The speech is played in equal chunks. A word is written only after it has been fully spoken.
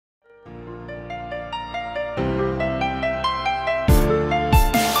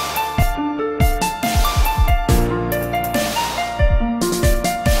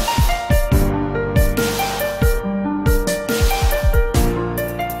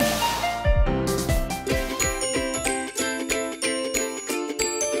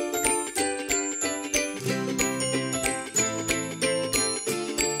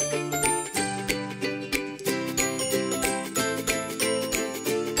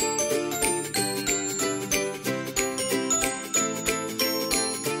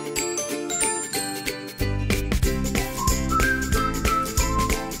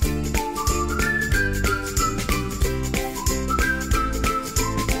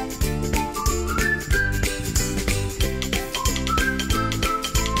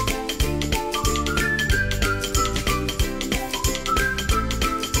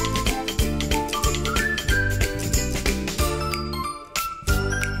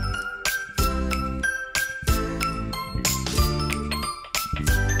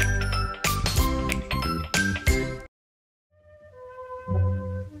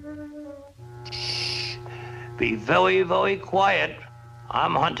Be very, very quiet.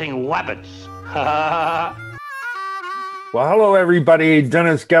 I'm hunting rabbits. Well, hello, everybody.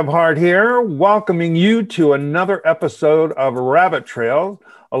 Dennis Gebhardt here, welcoming you to another episode of Rabbit Trails,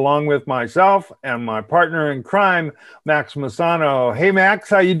 along with myself and my partner in crime, Max Masano. Hey, Max,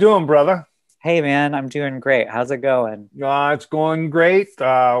 how you doing, brother? Hey, man, I'm doing great. How's it going? It's going great.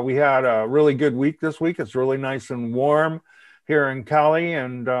 We had a really good week this week. It's really nice and warm here in Cali,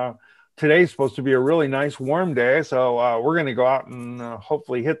 and today's supposed to be a really nice warm day. So we're going to go out and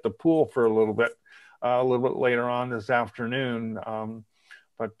hopefully hit the pool for a little bit later on this afternoon.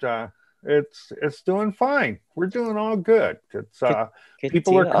 But it's doing fine. We're doing all good. It's Good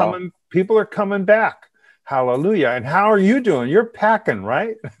people are deal. coming back. Hallelujah. And how are you doing? You're packing,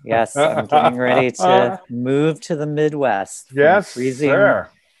 right? Yes, I'm getting ready to move to the Midwest from Yes, sir.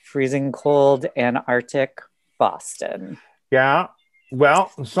 freezing cold Antarctic Boston. Yeah.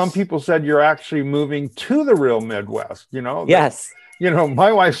 Well, some people said you're actually moving to the real Midwest, Yes,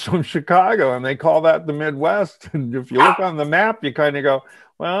 My wife's from Chicago and they call that the Midwest. And if you look on the map, you kind of go,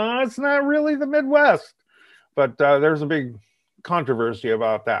 well, it's not really the Midwest. But there's a big controversy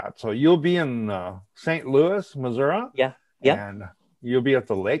about that. So you'll be in St. Louis, Missouri. yeah. And you'll be at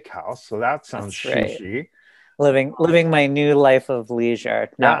the lake house. So that sounds That's right. shishy. Living my new life of leisure.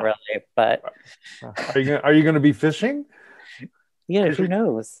 Not Yeah. really, but Are you going to be fishing? yeah, who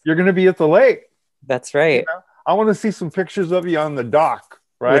knows? You're going to be at the lake. That's right. I want to see some pictures of you on the dock,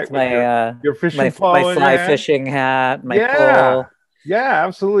 right? With my your fishing my pole in your fly hand. fishing hat, my Yeah. pole. Yeah,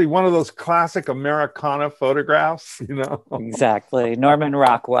 absolutely. One of those classic Americana photographs, Exactly. Norman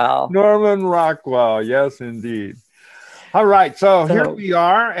Rockwell. Norman Rockwell. Yes, indeed. All right. So here So we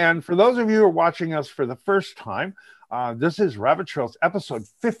are. And for those of you who are watching us for the first time, this is Rabbit Trails episode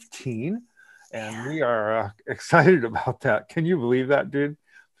 15. And we are excited about that. Can you believe that, dude?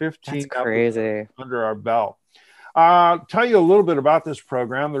 15 that's crazy. episodes under our belt. Tell you a little bit about this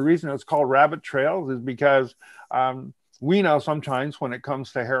program. The reason it's called Rabbit Trails is because we know sometimes when it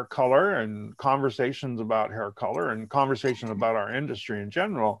comes to hair color and conversations about hair color and conversation about our industry in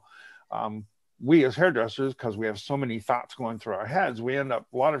general, we as hairdressers, because we have so many thoughts going through our heads, we end up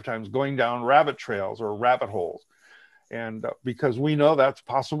a lot of times going down rabbit trails or rabbit holes. And because we know that's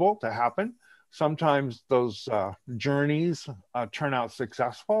possible to happen, sometimes those journeys turn out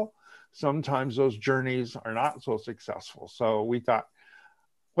successful. Sometimes those journeys are not so successful. So we thought,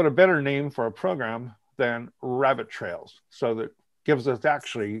 what a better name for a program than Rabbit Trails. So that gives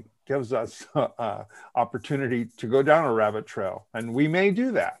us opportunity to go down a rabbit trail. And we may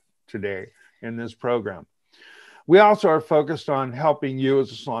do that today in this program. We also are focused on helping you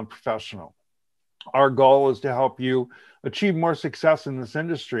as a salon professional. Our goal is to help you achieve more success in this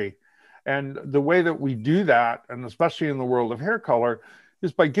industry. And the way that we do that, and especially in the world of hair color,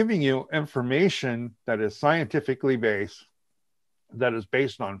 is by giving you information that is scientifically based, that is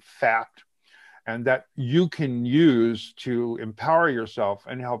based on fact, and that you can use to empower yourself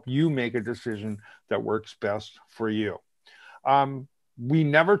and help you make a decision that works best for you. We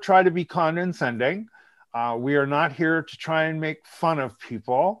never try to be condescending. We are not here to try and make fun of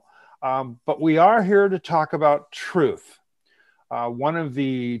people, but we are here to talk about truth. One of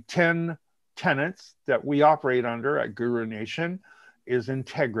the 10 tenets that we operate under at Guru Nation is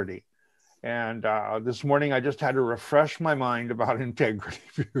integrity. And this morning, I just had to refresh my mind about integrity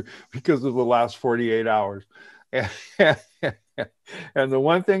because of the last 48 hours. And the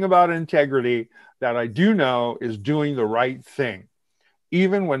one thing about integrity that I do know is doing the right thing,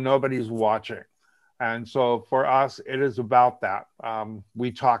 even when nobody's watching. And so for us, it is about that.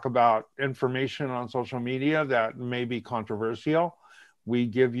 We talk about information on social media that may be controversial. We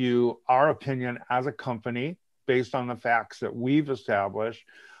give you our opinion as a company based on the facts that we've established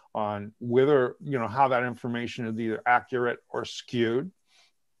on whether, how that information is either accurate or skewed.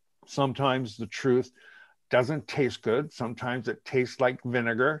 Sometimes the truth doesn't taste good. Sometimes it tastes like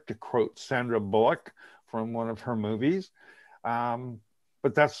vinegar, to quote Sandra Bullock from one of her movies.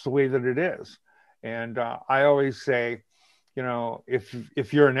 But that's the way that it is. And I always say,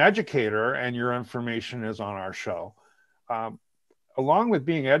 if you're an educator and your information is on our show, along with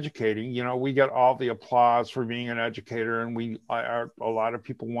being educating, we get all the applause for being an educator, and a lot of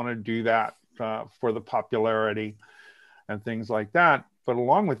people want to do that for the popularity and things like that. But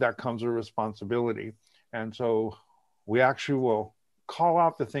along with that comes a responsibility. And so we actually will call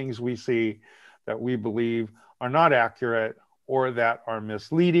out the things we see that we believe are not accurate or that are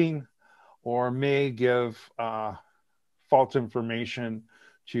misleading or may give false information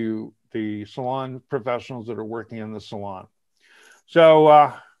to the salon professionals that are working in the salon.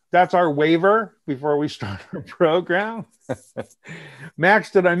 So that's our waiver before we start our program.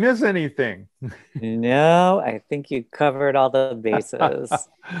 Max, did I miss anything? No, I think you covered all the bases.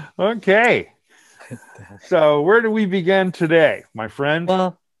 Okay. So where do we begin today, my friend?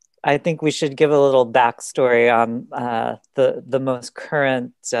 Well, I think we should give a little backstory on the most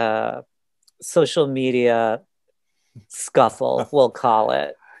current social media scuffle, we'll call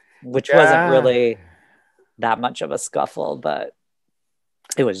it, which wasn't Yeah. really that much of a scuffle, but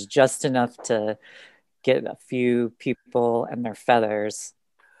it was just enough to get a few people and their feathers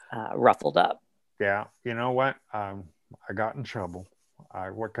ruffled up. Yeah. You know what? I got in trouble.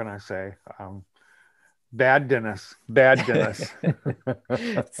 What can I say? Bad Dennis. Bad Dennis.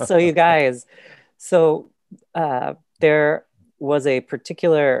 So you guys, so there was a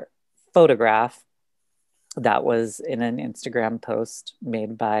particular photograph that was in an Instagram post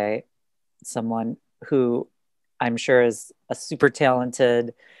made by someone who I'm sure is a super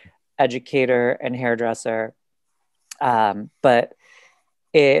talented educator and hairdresser. But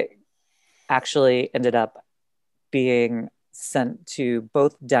it actually ended up being sent to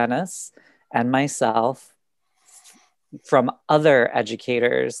both Dennis and myself from other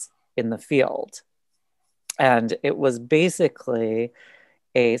educators in the field. And it was basically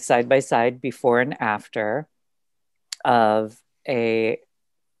a side by side before and after of a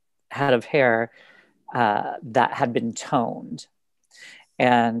head of hair that had been toned.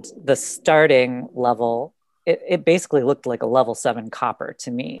 And the starting level, it basically looked like a level 7 copper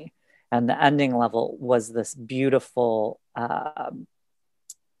to me. And the ending level was this beautiful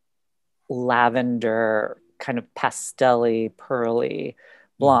lavender, kind of pastel-y, pearly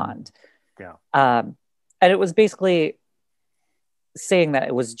blonde. Yeah. And it was basically saying that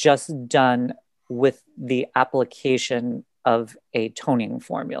it was just done with the application of a toning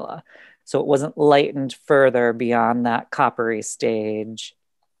formula. So it wasn't lightened further beyond that coppery stage.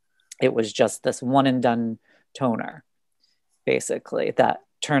 It was just this one and done toner, basically, that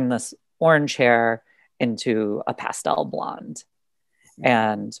turned this orange hair into a pastel blonde.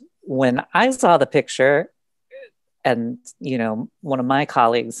 And when I saw the picture, and one of my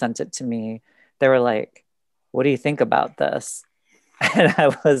colleagues sent it to me, they were like, "What do you think about this?" And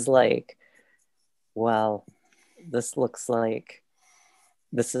I was like, "Well, this looks like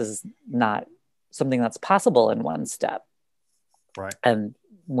this is not something that's possible in one step." Right. And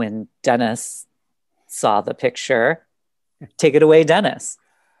when Dennis saw the picture, take it away, Dennis.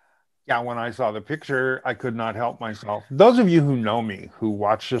 Yeah, when I saw the picture, I could not help myself. Those of you who know me, who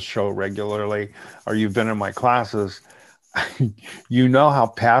watch this show regularly, or you've been in my classes, you know how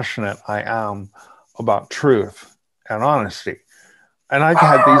passionate I am about truth and honesty. And I've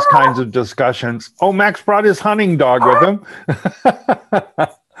had these kinds of discussions. Oh, Max brought his hunting dog with him.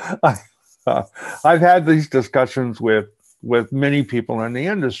 I've had these discussions with many people in the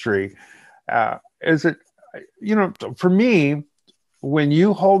industry. For me, when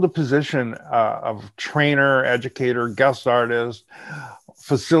you hold a position of trainer, educator, guest artist,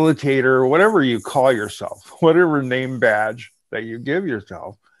 facilitator, whatever you call yourself, whatever name badge that you give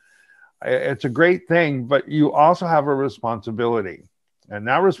yourself, it's a great thing, but you also have a responsibility. And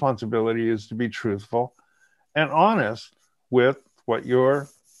that responsibility is to be truthful and honest with what you are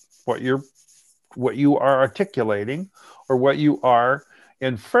articulating or what you are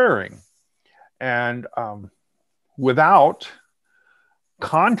inferring. And without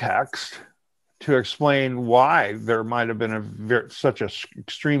context to explain why there might have been such an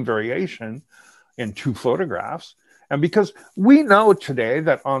extreme variation in two photographs. And because we know today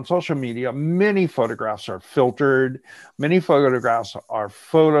that on social media, many photographs are filtered, many photographs are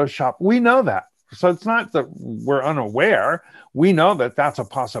photoshopped. We know that. So it's not that we're unaware. We know that that's a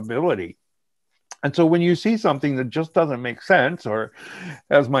possibility. And so when you see something that just doesn't make sense, or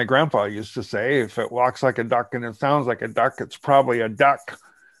as my grandpa used to say, if it walks like a duck and it sounds like a duck, it's probably a duck.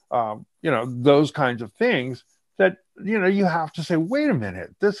 Those kinds of things that, you have to say, wait a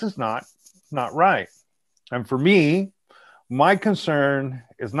minute, this is not right. And for me, my concern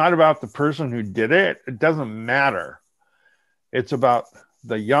is not about the person who did it. It doesn't matter. It's about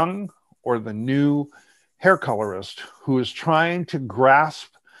the young or the new hair colorist who is trying to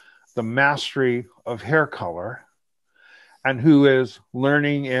grasp the mastery of hair color and who is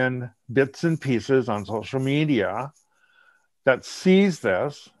learning in bits and pieces on social media, that sees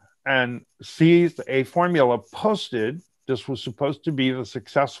this and sees a formula posted. This was supposed to be the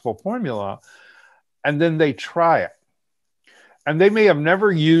successful formula. And then they try it. And they may have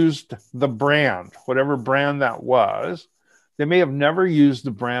never used the brand, whatever brand that was. They may have never used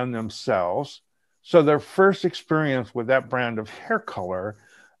the brand themselves. So their first experience with that brand of hair color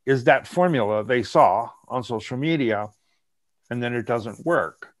is that formula they saw on social media, and then it doesn't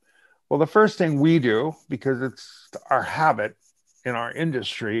work. Well, the first thing we do, because it's our habit in our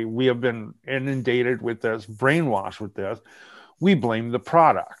industry, we have been inundated with this, brainwashed with this, we blame the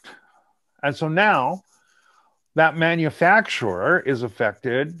product. And so now that manufacturer is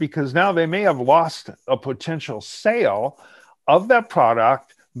affected because now they may have lost a potential sale of that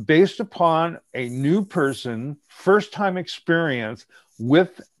product based upon a new person, first time experience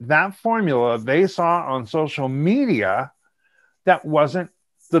with that formula they saw on social media that wasn't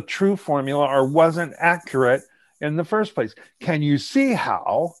the true formula or wasn't accurate in the first place. Can you see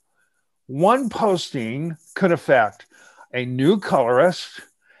how one posting could affect a new colorist,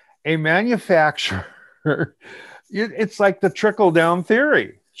 a manufacturer? It's like the trickle down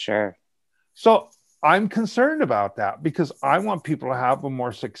theory. Sure. So I'm concerned about that because I want people to have a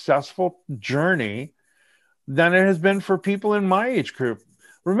more successful journey than it has been for people in my age group.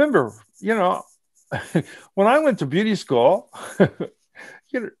 Remember, when I went to beauty school,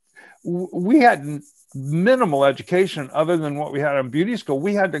 we had minimal education other than what we had in beauty school.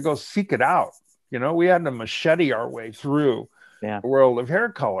 We had to go seek it out. We had to machete our way through the world of hair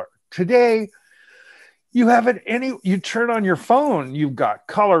color. Today, you have it you turn on your phone, you've got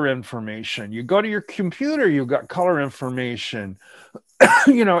color information. You go to your computer, you've got color information.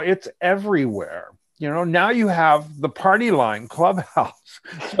 It's everywhere. Now you have the party line Clubhouse.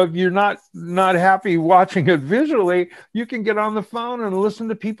 So if you're not happy watching it visually, you can get on the phone and listen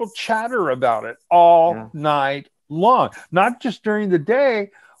to people chatter about it all night long, not just during the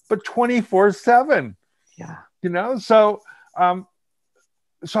day, but 24/7. Yeah. So I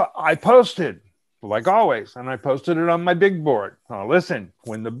posted, like always, and I posted it on my big board. Now, listen,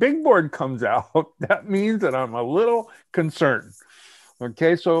 when the big board comes out, that means that I'm a little concerned.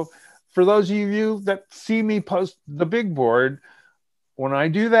 Okay, so for those of you that see me post the big board, when I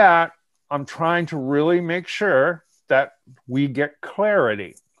do that, I'm trying to really make sure that we get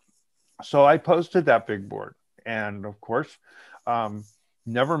clarity. So I posted that big board. And of course,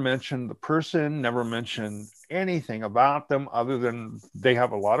 never mentioned the person, never mentioned anything about them other than they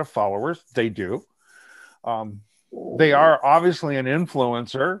have a lot of followers. They do. They are obviously an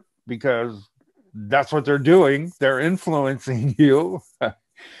influencer because that's what they're doing. They're influencing you.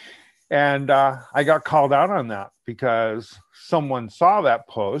 And I got called out on that because someone saw that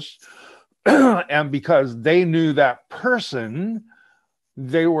post and because they knew that person,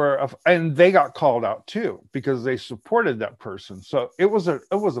 and they got called out too because they supported that person. So it was a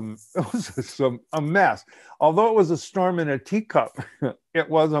mess. Although it was a storm in a teacup, it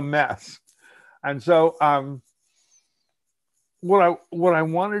was a mess. And so what I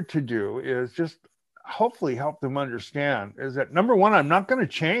wanted to do is just hopefully help them understand is that, number one, I'm not going to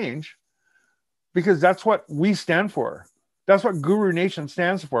change because that's what we stand for. That's what Guru Nation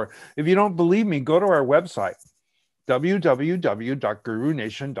stands for. If you don't believe me, go to our website,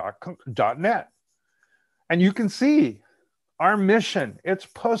 www.gurunation.net. And you can see our mission. It's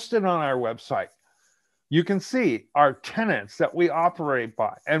posted on our website. You can see our tenets that we operate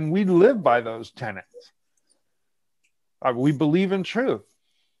by, and we live by those tenets. We believe in truth.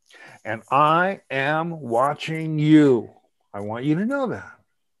 And I am watching you. I want you to know that.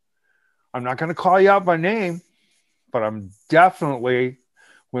 I'm not going to call you out by name, but I'm definitely,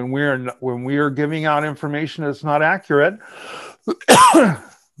 when we are giving out information that's not accurate,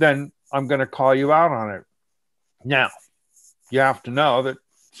 then I'm going to call you out on it. Now, you have to know that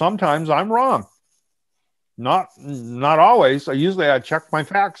sometimes I'm wrong. Not always. Usually I check my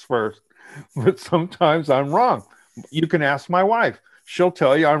facts first, but sometimes I'm wrong. You can ask my wife. She'll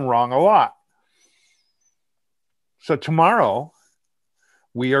tell you I'm wrong a lot. So tomorrow,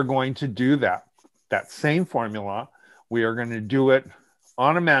 we are going to do that same formula. We are going to do it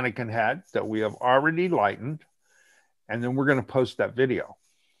on a mannequin head that we have already lightened, and then we're going to post that video.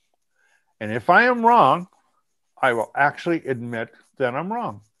 And if I am wrong, I will actually admit that I'm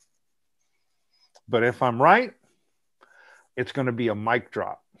wrong. But if I'm right, it's going to be a mic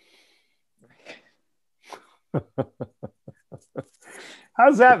drop.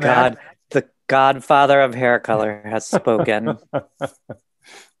 How's that, man? The godfather of hair color has spoken.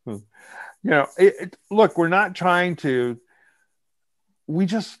 Look, we're not trying to, we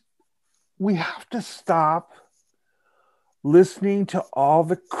have to stop listening to all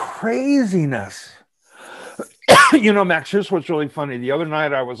the craziness. Max, here's what's really funny. The other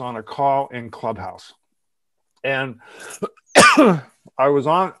night I was on a call in Clubhouse, and I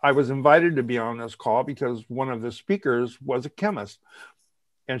was invited to be on this call because one of the speakers was a chemist,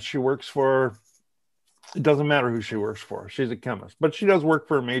 and she works for, it doesn't matter who she works for. She's a chemist, but she does work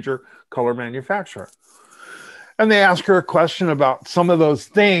for a major color manufacturer. And they asked her a question about some of those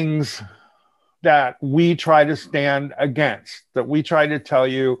things that we try to stand against, that we try to tell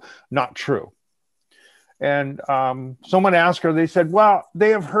you not true. And someone asked her, they said, well, they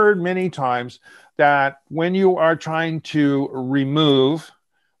have heard many times that when you are trying to remove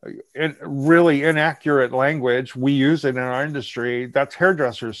really inaccurate language, we use it in our industry, that's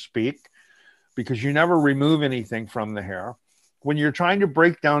hairdressers speak, because you never remove anything from the hair. When you're trying to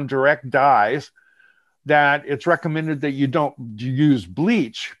break down direct dyes, that it's recommended that you don't use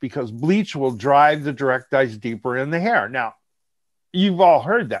bleach, because bleach will drive the direct dyes deeper in the hair. Now, you've all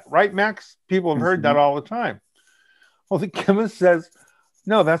heard that, right, Max? People have heard that all the time. Well, the chemist says,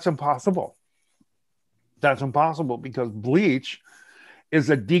 no, that's impossible. That's impossible because bleach is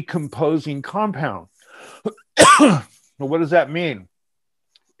a decomposing compound. Well, what does that mean?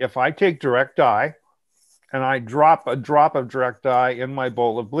 If I take direct dye and I drop a drop of direct dye in my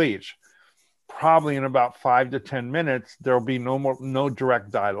bowl of bleach, probably in about 5 to 10 minutes, there'll be no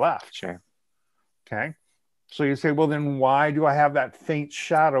direct dye left. Sure. Okay. So you say, well, then why do I have that faint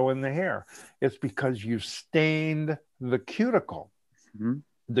shadow in the hair? It's because you've stained the cuticle. Mm-hmm.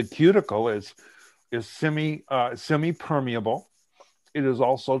 The cuticle is semi-permeable. It is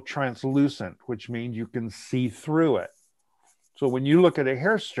also translucent, which means you can see through it. So when you look at a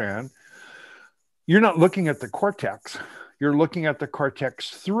hair strand, you're not looking at the cortex. You're looking at the cortex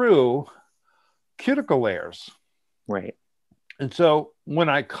through cuticle layers. Right. And so when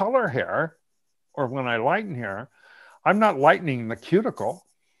I color hair or when I lighten hair, I'm not lightening the cuticle.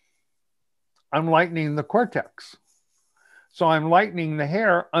 I'm lightening the cortex. So I'm lightening the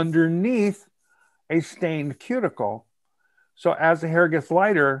hair underneath a stained cuticle. So as the hair gets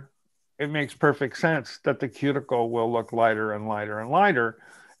lighter, it makes perfect sense that the cuticle will look lighter and lighter and lighter,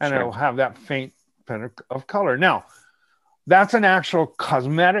 and sure, it'll have that faint tint of color. Now, that's an actual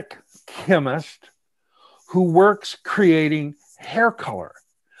cosmetic chemist who works creating hair color.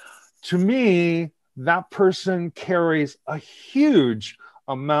 To me, that person carries a huge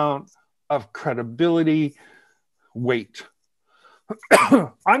amount of credibility, weight.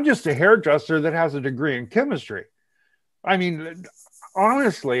 I'm just a hairdresser that has a degree in chemistry. I mean,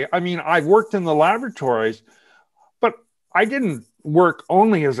 honestly, I've worked in the laboratories, but I didn't work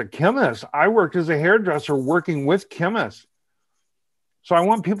only as a chemist. I worked as a hairdresser working with chemists. So I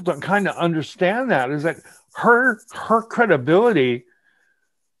want people to kind of understand that, is that her credibility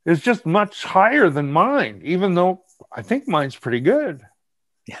is just much higher than mine, even though I think mine's pretty good.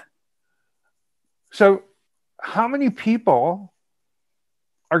 Yeah. So how many people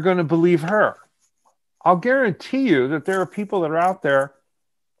are going to believe her? I'll guarantee you that there are people that are out there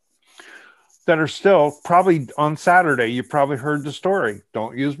that are still, probably on Saturday, you probably heard the story.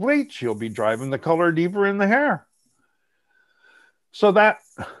 Don't use bleach. You'll be driving the color deeper in the hair. So that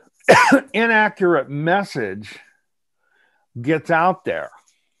inaccurate message gets out there.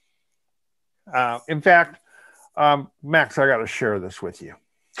 In fact, Max, I got to share this with you.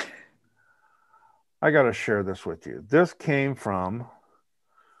 This came from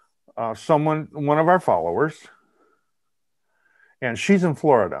one of our followers, and she's in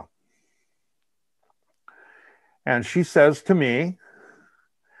Florida. And she says to me,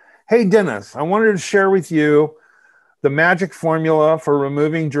 hey, Dennis, I wanted to share with you the magic formula for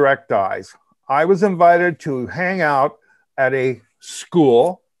removing direct dyes. I was invited to hang out at a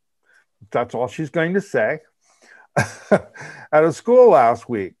school. That's all she's going to say. At a school last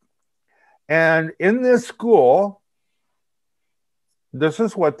week. And in this school, this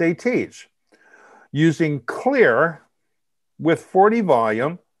is what they teach. Using clear with 40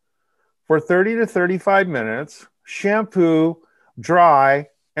 volume for 30 to 35 minutes, shampoo, dry,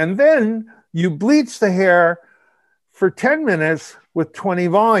 and then you bleach the hair for 10 minutes with 20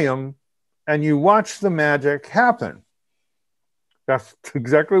 volume, and you watch the magic happen. That's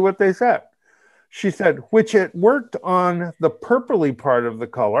exactly what they said. She said, which it worked on the purpley part of the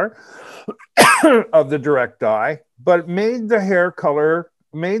color of the direct dye, but made the hair color,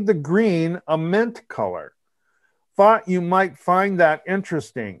 made the green a mint color. Thought you might find that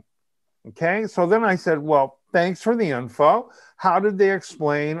interesting. Okay, so then I said, well, thanks for the info. How did they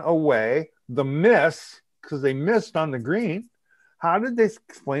explain away the miss? Because they missed on the green. How did they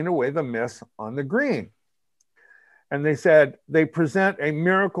explain away the miss on the green? And they said they present a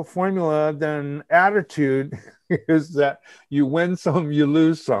miracle formula, then attitude is that you win some, you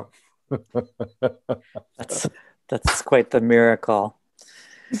lose some. That's quite the miracle.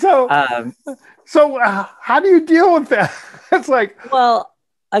 So how do you deal with that? It's like, well,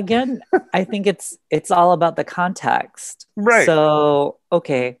 again, I think it's all about the context. Right. So,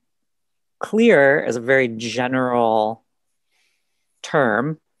 okay, clear is a very general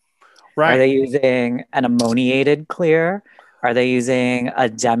term. Right. Are they using an ammoniated clear? Are they using a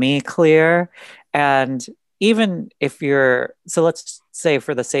demi clear? And even if so let's say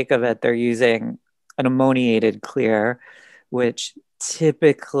for the sake of it, they're using an ammoniated clear, which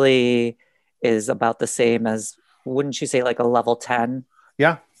typically is about the same as, wouldn't you say, like a level 10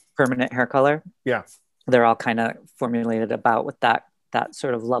 Yeah. permanent hair color? Yeah. They're all kind of formulated about with that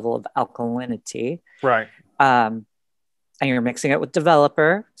sort of level of alkalinity. Right. And you're mixing it with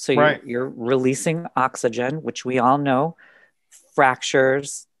developer. So Right. you're releasing oxygen, which we all know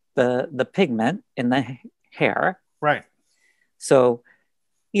fractures the pigment in the hair. Right. So,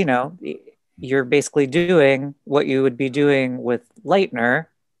 you're basically doing what you would be doing with lightener,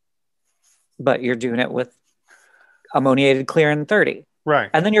 but you're doing it with ammoniated clear and 30. Right.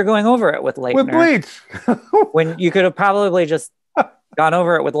 And then you're going over it with lightener. With bleach. When you could have probably just gone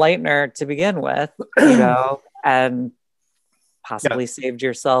over it with lightener to begin with, and possibly saved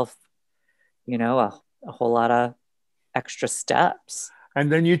yourself, a whole lot of extra steps.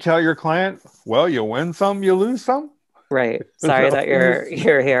 And then you tell your client, well, you win some, you lose some. Right. Sorry that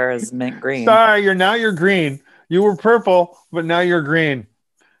your hair is mint green. Sorry, you're green. You were purple, but now you're green.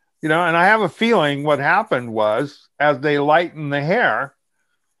 And I have a feeling what happened was, as they lightened the hair,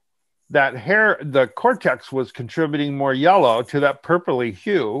 the cortex was contributing more yellow to that purpley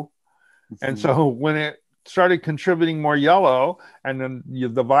hue. Mm-hmm. And so when it started contributing more yellow, and then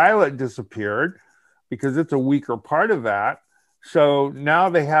the violet disappeared because it's a weaker part of that. So now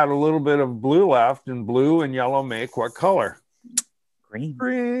they had a little bit of blue left, and blue and yellow make what color?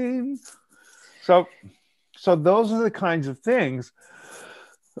 Green. So those are the kinds of things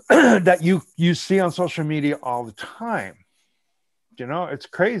that you see on social media all the time. It's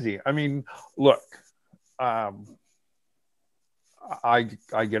crazy. I mean, look, I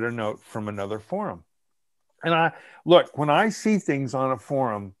get a note from another forum, and when I see things on a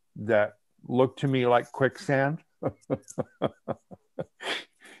forum that look to me like quicksand.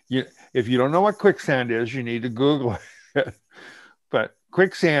 If you don't know what quicksand is, you need to Google it. But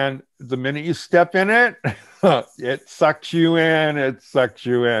quicksand, the minute you step in it, it sucks you in.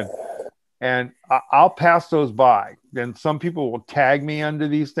 And I'll pass those by. Then some people will tag me under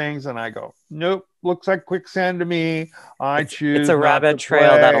these things, and I go, nope, looks like quicksand to me. I choose. It's a rabbit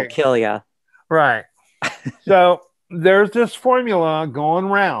trail that'll kill you. Right. So there's this formula going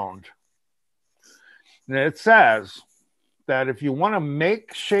around. And it says that if you want to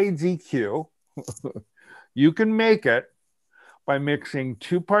make shades EQ, you can make it by mixing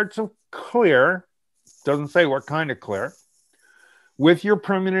 2 parts of clear, doesn't say what kind of clear, with your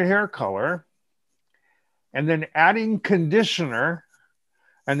permanent hair color, and then adding conditioner,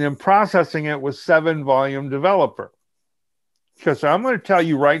 and then processing it with 7 volume developer. Because I'm going to tell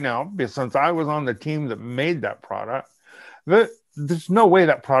you right now, since I was on the team that made that product, that there's no way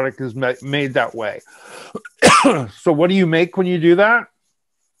that product is made that way. So what do you make when you do that?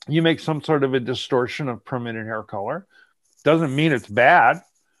 You make some sort of a distortion of permanent hair color. Doesn't mean it's bad.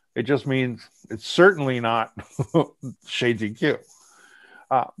 It just means it's certainly not shades EQ.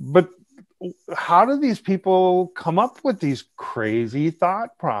 But how do these people come up with these crazy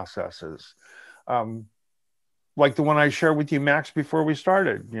thought processes? Like the one I shared with you, Max, before we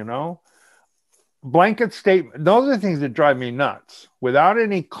started, blanket statement. Those are the things that drive me nuts. Without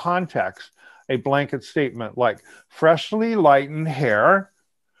any context, a blanket statement like freshly lightened hair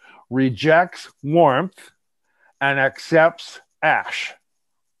rejects warmth and accepts ash.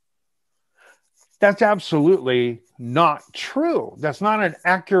 That's absolutely not true. That's not an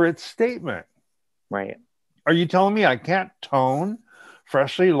accurate statement. Right. Are you telling me I can't tone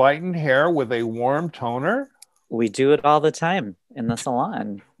freshly lightened hair with a warm toner? We do it all the time in the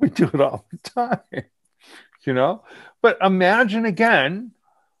salon. We do it all the time, But imagine again,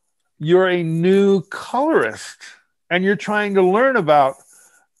 you're a new colorist and you're trying to learn about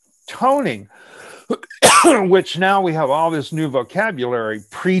toning, which now we have all this new vocabulary,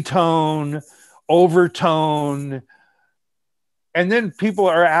 pre-tone, overtone. And then people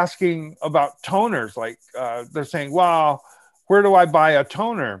are asking about toners. Like they're saying, well, where do I buy a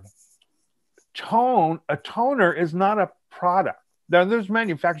toner? A toner is not a product. Now, there's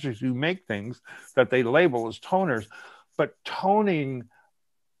manufacturers who make things that they label as toners, but toning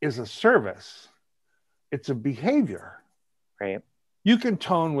is a service. It's a behavior. Right. You can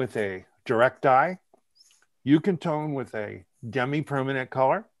tone with a direct dye. You can tone with a demi-permanent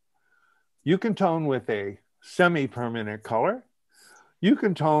color. You can tone with a semi-permanent color. You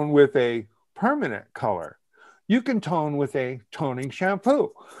can tone with a permanent color. You can tone with a toning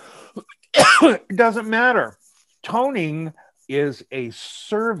shampoo. It doesn't matter. Toning is a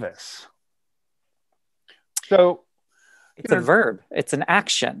service. So it's a verb. It's an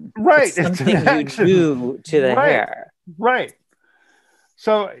action. Right. It's something you do to the hair. Right.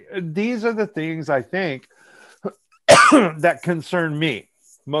 So these are the things I think that concern me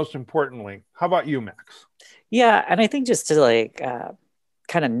most importantly. How about you, Max? Yeah, and I think just to like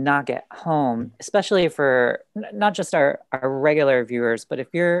kind of knock it home, especially for not just our regular viewers, but if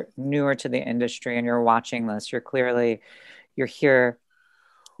you're newer to the industry and you're watching this, you're here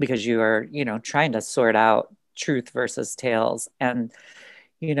because you are, trying to sort out truth versus tales. And,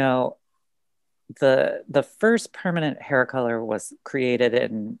 you know, the first permanent hair color was created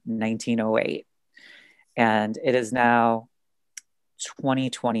in 1908, and it is now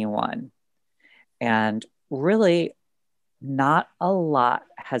 2021. And really, not a lot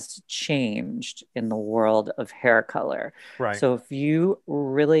has changed in the world of hair color. Right. So if you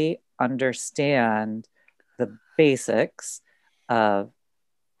really understand the basics of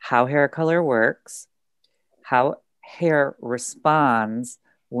how hair color works, how hair responds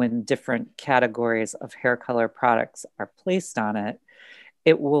when different categories of hair color products are placed on it,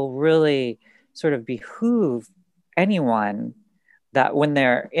 it will really sort of behoove anyone that when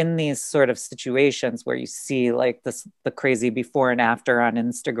they're in these sort of situations where you see like the crazy before and after on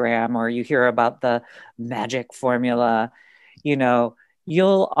Instagram, or you hear about the magic formula,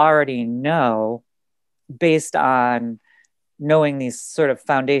 you'll already know, based on knowing these sort of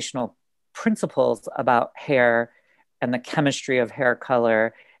foundational principles about hair and the chemistry of hair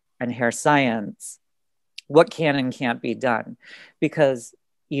color and hair science, what can and can't be done. Because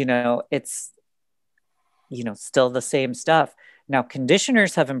it's still the same stuff. Now,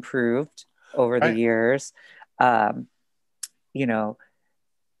 conditioners have improved over the Right. years. Um, you know,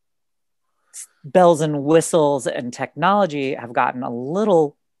 Bells and whistles and technology have gotten a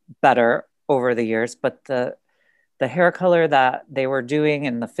little better over the years, but the hair color that they were doing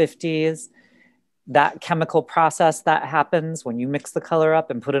in the 50s, that chemical process that happens when you mix the color up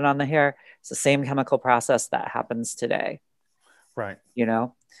and put it on the hair, it's the same chemical process that happens today. Right.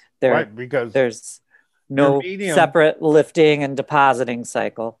 There, Because there's your no medium, separate lifting and depositing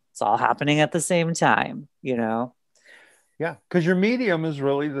cycle. It's all happening at the same time. yeah, because your medium is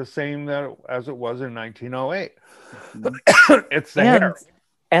really the same as it was in 1908. It's the and hair.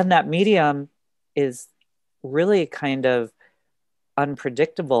 and that medium is really kind of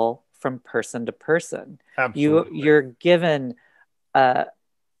unpredictable from person to person. Absolutely. You're given a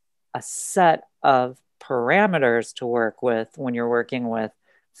set of parameters to work with when you're working with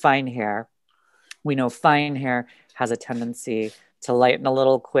fine hair. We know fine hair has a tendency to lighten a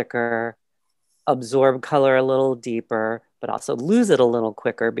little quicker, absorb color a little deeper, but also lose it a little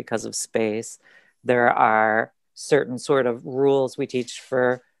quicker because of space. There are certain sort of rules we teach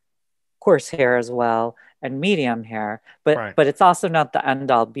for coarse hair as well, and medium hair, but Right. but it's also not the end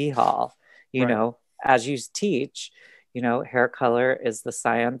all be all. Right. As you teach, hair color is the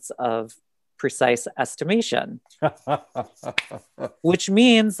science of precise estimation, which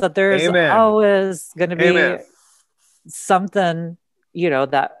means that there's Amen. always going to be Amen. something,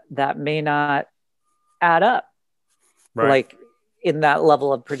 that may not add up, Right. like in that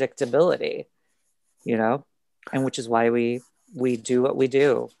level of predictability, and which is why we do what we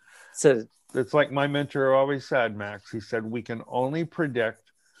do. So It's like my mentor always said, Max. He said, we can only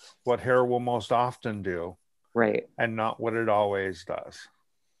predict what hair will most often do, right. and not what it always does.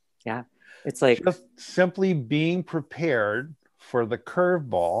 Yeah. It's like Just simply being prepared for the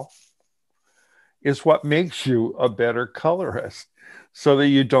curveball is what makes you a better colorist, so that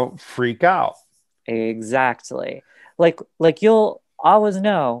you don't freak out. exactly. Like you'll always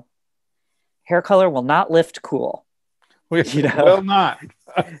know hair color will not lift cool. We will not.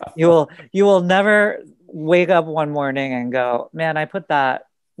 You will never wake up one morning and go, man, I put that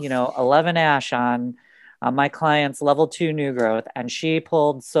 11 ash on my client's level 2 new growth and she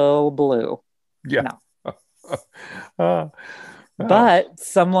pulled so blue. Yeah. No. uh, But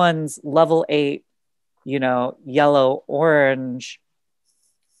someone's level 8 yellow orange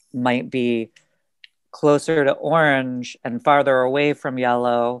might be closer to orange and farther away from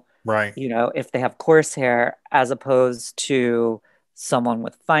yellow, right. If they have coarse hair, as opposed to someone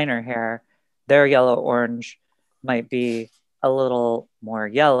with finer hair, their yellow orange might be a little more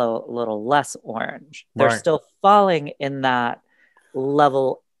yellow, a little less orange. They're Right. still falling in that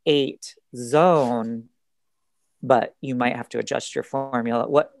level 8 zone, but you might have to adjust your formula.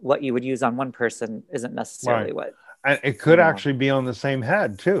 What you would use on one person isn't necessarily Right. what. And it could actually be on the same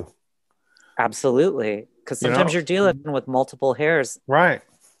head too. Absolutely. Because sometimes you're dealing with multiple heads Right.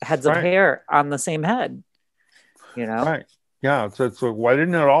 of hair on the same head, Right. Yeah. So why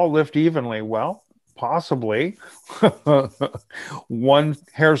didn't it all lift evenly? Well, possibly one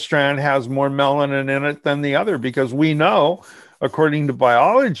hair strand has more melanin in it than the other, because we know, according to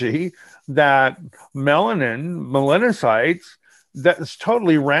biology, that melanocytes, that's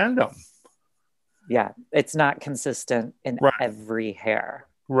totally random. Yeah, it's not consistent in Right. every hair.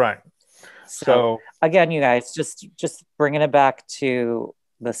 Right. So again, you guys, just bringing it back to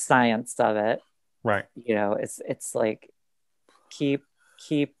the science of it. Right. You know, it's like keep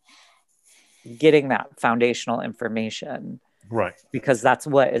getting that foundational information. Right. Because that's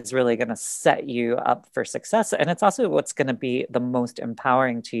what is really going to set you up for success. And it's also what's going to be the most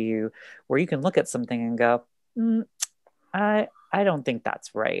empowering to you, where you can look at something and go, I don't think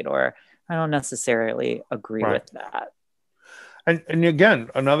that's right, or I don't necessarily agree Right. with that. And again,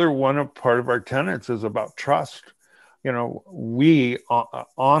 another part of our tenets is about trust. You know, we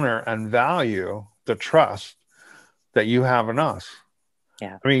honor and value the trust that you have in us.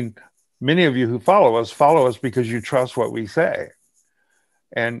 Yeah. I mean, many of you who follow us because you trust what we say.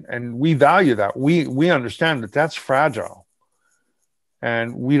 And we value that. We understand that that's fragile.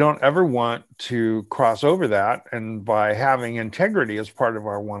 And we don't ever want to cross over that. And by having integrity as part of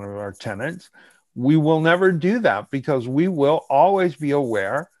one of our tenets, we will never do that, because we will always be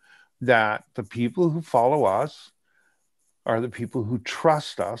aware that the people who follow us are the people who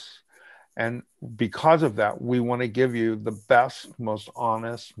trust us. And because of that, we want to give you the best, most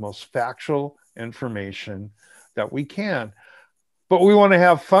honest, most factual information that we can. But we want to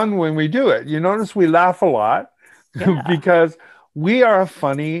have fun when we do it. You notice we laugh a lot because we are a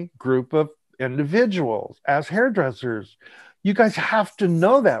funny group of individuals as hairdressers. You guys have to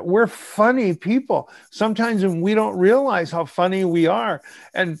know that we're funny people. Sometimes we don't realize how funny we are,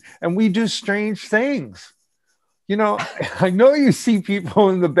 and we do strange things. You know, I know you see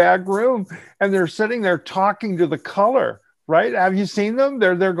people in the back room and they're sitting there talking to the color, right? Have you seen them?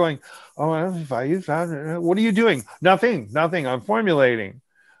 They're going, oh, if I use that, what are you doing? Nothing. I'm formulating.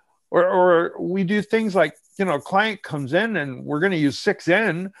 Or we do things like, you know, a client comes in and we're going to use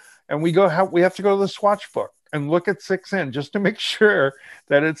 6N, and we have to go to the swatch book and look at 6N just to make sure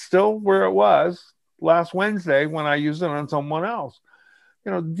that it's still where it was last Wednesday when I used it on someone else.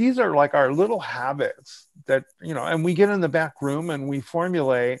 You know, these are like our little habits that, you know, and we get in the back room and we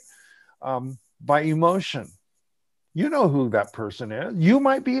formulate by emotion. You know who that person is. You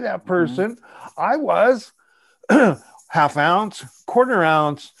might be that person. I was. Half ounce, quarter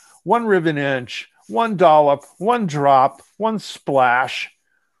ounce, 1 ribbon inch, 1 dollop, 1 drop, 1 splash.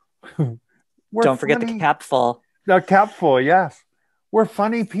 Don't forget the capful. The capful, yes. We're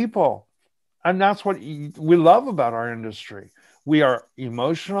funny people. And that's what we love about our industry. We are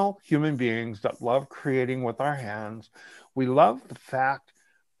emotional human beings that love creating with our hands. We love the fact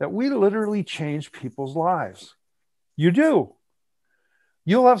that we literally change people's lives. You do.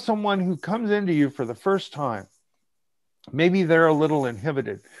 You'll have someone who comes into you for the first time. Maybe they're a little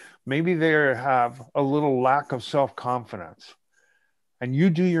inhibited. Maybe they have a little lack of self-confidence. And you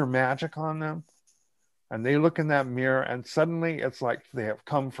do your magic on them, and they look in that mirror, and suddenly it's like they have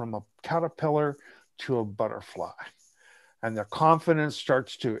come from a caterpillar to a butterfly. And their confidence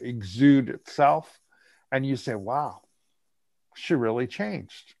starts to exude itself. And you say, wow, she really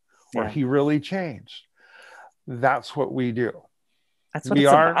changed. Or he really changed. That's what we do. That's what it's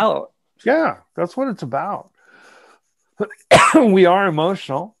about. Yeah, that's what it's about. We are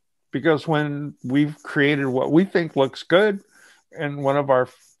emotional because when we've created what we think looks good and one of our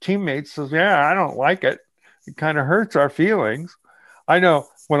teammates says, yeah, I don't like it, it kind of hurts our feelings. I know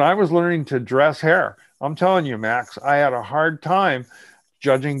when I was learning to dress hair, I'm telling you, Max, I had a hard time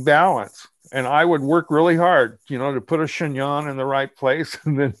judging balance. And I would work really hard, you know, to put a chignon in the right place.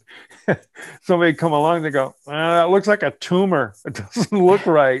 And then somebody come along, they go, that looks like a tumor. It doesn't look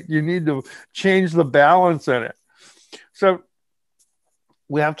right. You need to change the balance in it. So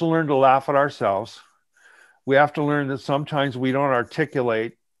we have to learn to laugh at ourselves. We have to learn that sometimes we don't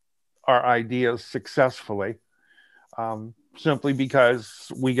articulate our ideas successfully, simply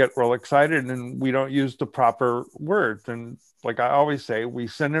because we get real excited and we don't use the proper words. And like I always say, we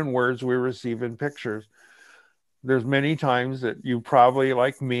send in words, we receive in pictures. There's many times that you probably,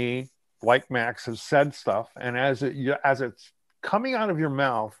 like me, like Max, have said stuff, and as it's coming out of your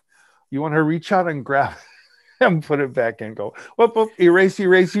mouth, you want to reach out and grab it and put it back in. Go, whoop, whoop, erase.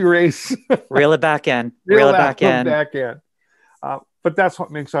 Reel it back in. Reel it back in. But that's what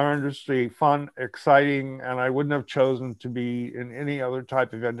makes our industry fun, exciting, and I wouldn't have chosen to be in any other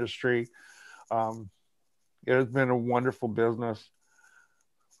type of industry. It has been a wonderful business.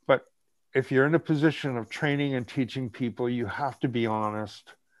 But if you're in a position of training and teaching people, you have to be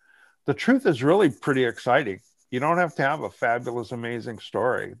honest. The truth is really pretty exciting. You don't have to have a fabulous, amazing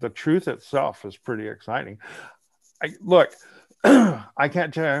story. The truth itself is pretty exciting. Look, I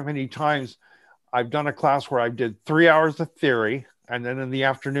can't tell you how many times I've done a class where I did 3 hours of theory And then in the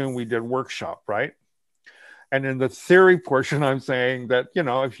afternoon, we did workshop, right? And in the theory portion, I'm saying that, you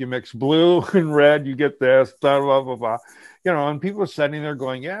know, if you mix blue and red, you get this, blah, blah, blah, blah. You know, and people are sitting there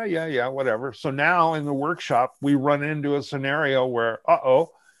going, yeah, whatever. So now in the workshop, we run into a scenario where,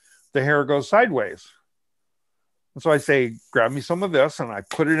 the hair goes sideways. And so I say, grab me some of this, and I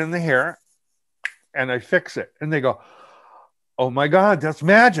put it in the hair and I fix it. And they go, oh my God, that's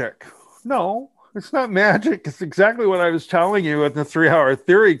magic. No, it's not magic. It's exactly what I was telling you at the 3-hour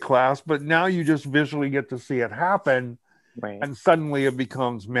theory class, but now you just visually get to see it happen. Right. And suddenly it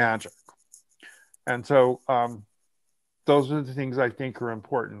becomes magic. And so those are the things I think are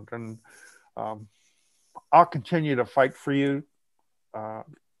important. And I'll continue to fight for you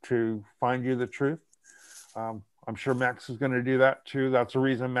to find you the truth. I'm sure Max is going to do that too. That's the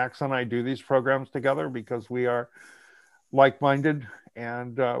reason Max and I do these programs together, because we are like-minded,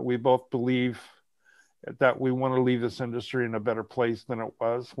 and we both believe that we want to leave this industry in a better place than it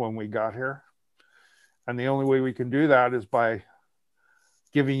was when we got here. And the only way we can do that is by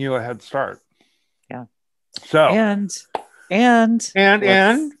giving you a head start. Yeah. So and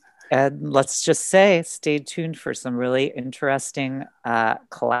let's just say, stay tuned for some really interesting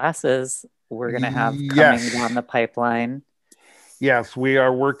classes we're going to have coming down the pipeline. Yes, we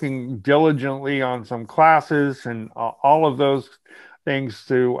are working diligently on some classes and all of those things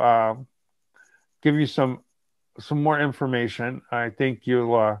to give you some more information. I think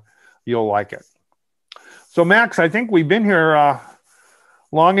you'll like it. So, Max, I think we've been here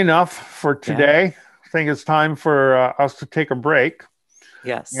long enough for today. Yeah. I think it's time for us to take a break.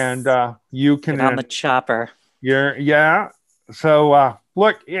 Yes. And you can get on the chopper. So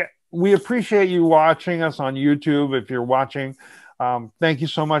look, we appreciate you watching us on YouTube. If you're watching, thank you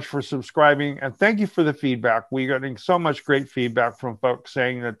so much for subscribing, and thank you for the feedback. We're getting so much great feedback from folks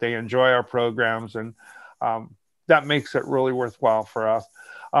saying that they enjoy our programs, and that makes it really worthwhile for us.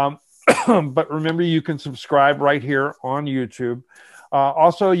 But remember, you can subscribe right here on YouTube.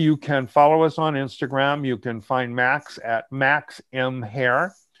 Also, you can follow us on Instagram. You can find Max at Max M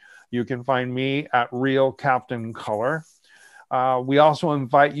Hair. You can find me at Real Captain Color. We also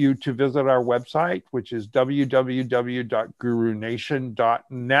invite you to visit our website, which is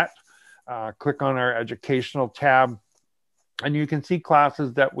www.gurunation.net. Click on our educational tab, and you can see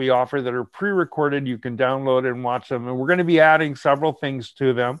classes that we offer that are pre-recorded. You can download and watch them, and we're going to be adding several things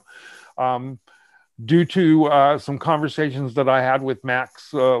to them. Due to some conversations that I had with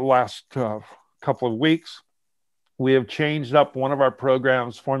Max last couple of weeks, we have changed up one of our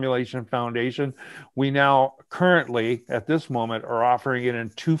programs, Formulation Foundation. We now currently, at this moment, are offering it in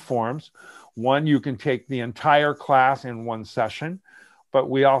 2 forms. One, you can take the entire class in one session, but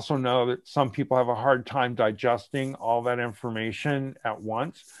we also know that some people have a hard time digesting all that information at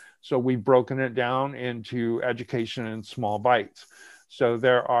once. So we've broken it down into education in small bites. So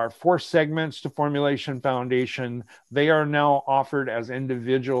there are 4 segments to Formulation Foundation. They are now offered as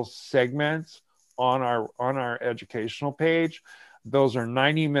individual segments on our educational page. Those are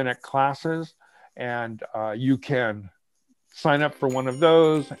 90-minute classes, and you can sign up for one of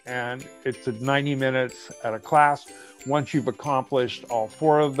those, and it's 90 minutes at a class. Once you've accomplished all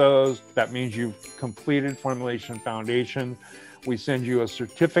 4 of those, that means you've completed Formulation Foundation. We send you a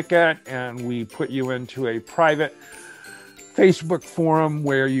certificate, and we put you into a private Facebook forum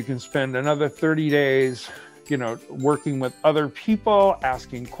where you can spend another 30 days, working with other people,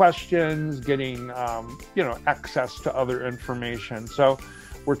 asking questions, getting, access to other information. So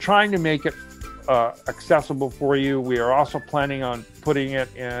we're trying to make it accessible for you. We are also planning on putting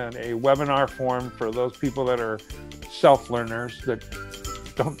it in a webinar form for those people that are self-learners that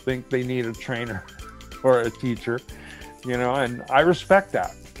don't think they need a trainer or a teacher, and I respect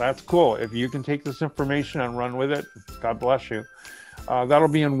that. That's cool. If you can take this information and run with it, God bless you. That'll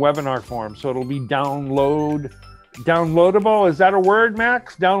be in webinar form, so it'll be downloadable. Is that a word,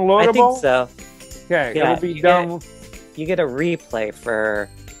 Max? Downloadable? I think so. Okay, yeah, it'll be you get a replay for,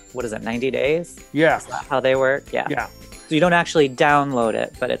 90 days? Yeah. Is that how they work? Yeah. Yeah. So you don't actually download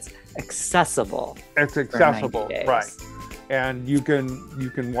it, but it's accessible. It's accessible, right? And you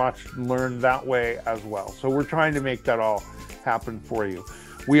can watch and learn that way as well. So we're trying to make that all happen for you.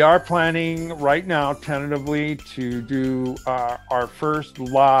 We are planning right now, tentatively, to do our first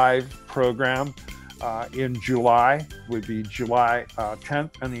live program in July. Would be July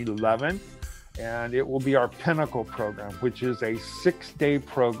 10th and 11th. And it will be our Pinnacle program, which is a 6-day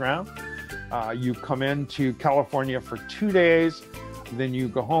program. You come into California for 2 days, then you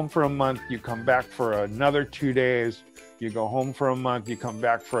go home for a month, you come back for another 2 days, you go home for a month, you come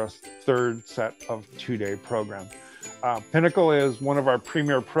back for a 3rd set of 2-day program. Pinnacle is one of our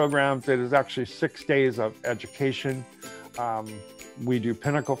premier programs. It is actually 6 days of education. We do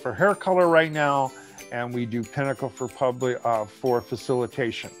Pinnacle for hair color right now, and we do Pinnacle for for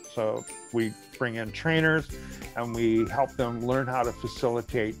facilitation. So we bring in trainers and we help them learn how to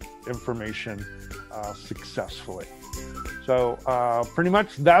facilitate information successfully. So pretty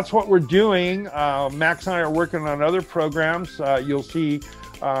much that's what we're doing. Max and I are working on other programs. You'll see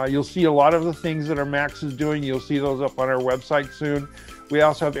a lot of the things that Max is doing. You'll see those up on our website soon. We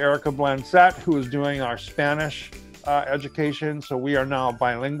also have Erica Blancet, who is doing our Spanish education. So we are now a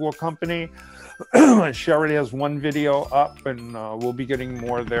bilingual company. She already has one video up, and we'll be getting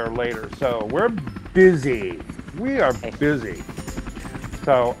more there later. So we're busy. We are busy.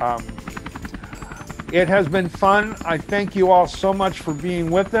 So it has been fun. I thank you all so much for being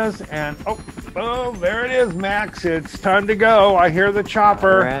with us. And oh, there it is, Max. It's time to go. I hear the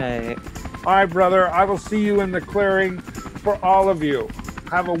chopper. All right, brother. I will see you in the clearing. For all of you,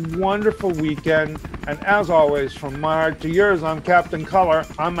 have a wonderful weekend. And as always, from my heart to yours, I'm Captain Color.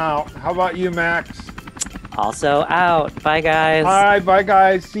 I'm out. How about you, Max? Also out. Bye, guys. All right, bye,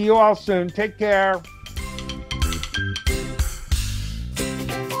 guys. See you all soon. Take care.